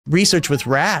research with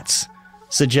rats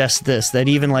suggests this, that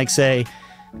even like say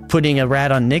putting a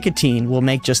rat on nicotine will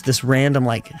make just this random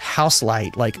like house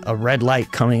light, like a red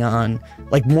light coming on,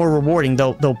 like more rewarding.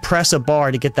 They'll press a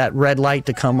bar to get that red light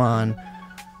to come on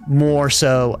more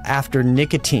so after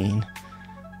nicotine.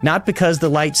 Not because the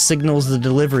light signals the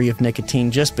delivery of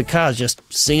nicotine, just because just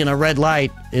seeing a red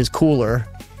light is cooler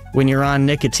when you're on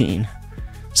nicotine.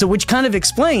 So which kind of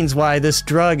explains why this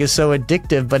drug is so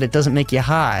addictive, but it doesn't make you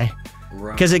high.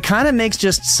 Because it kind of makes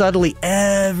just subtly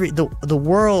the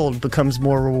world becomes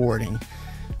more rewarding.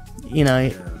 You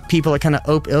know, people are kind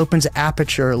of opens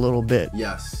aperture a little bit.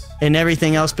 Yes. And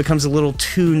everything else becomes a little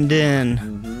tuned in.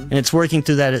 And it's working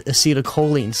through that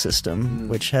acetylcholine system,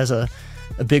 which has a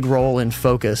big role in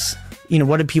focus. You know,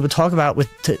 what do people talk about with,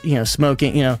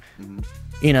 smoking, you know,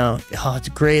 oh, it's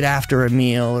great after a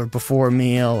meal or before a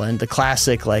meal, and the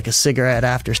classic, like a cigarette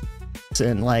after,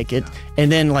 and like it,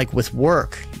 and then like with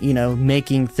work, you know,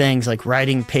 making things like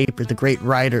writing paper, the great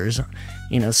writers,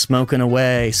 you know, smoking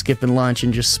away, skipping lunch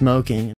and just smoking.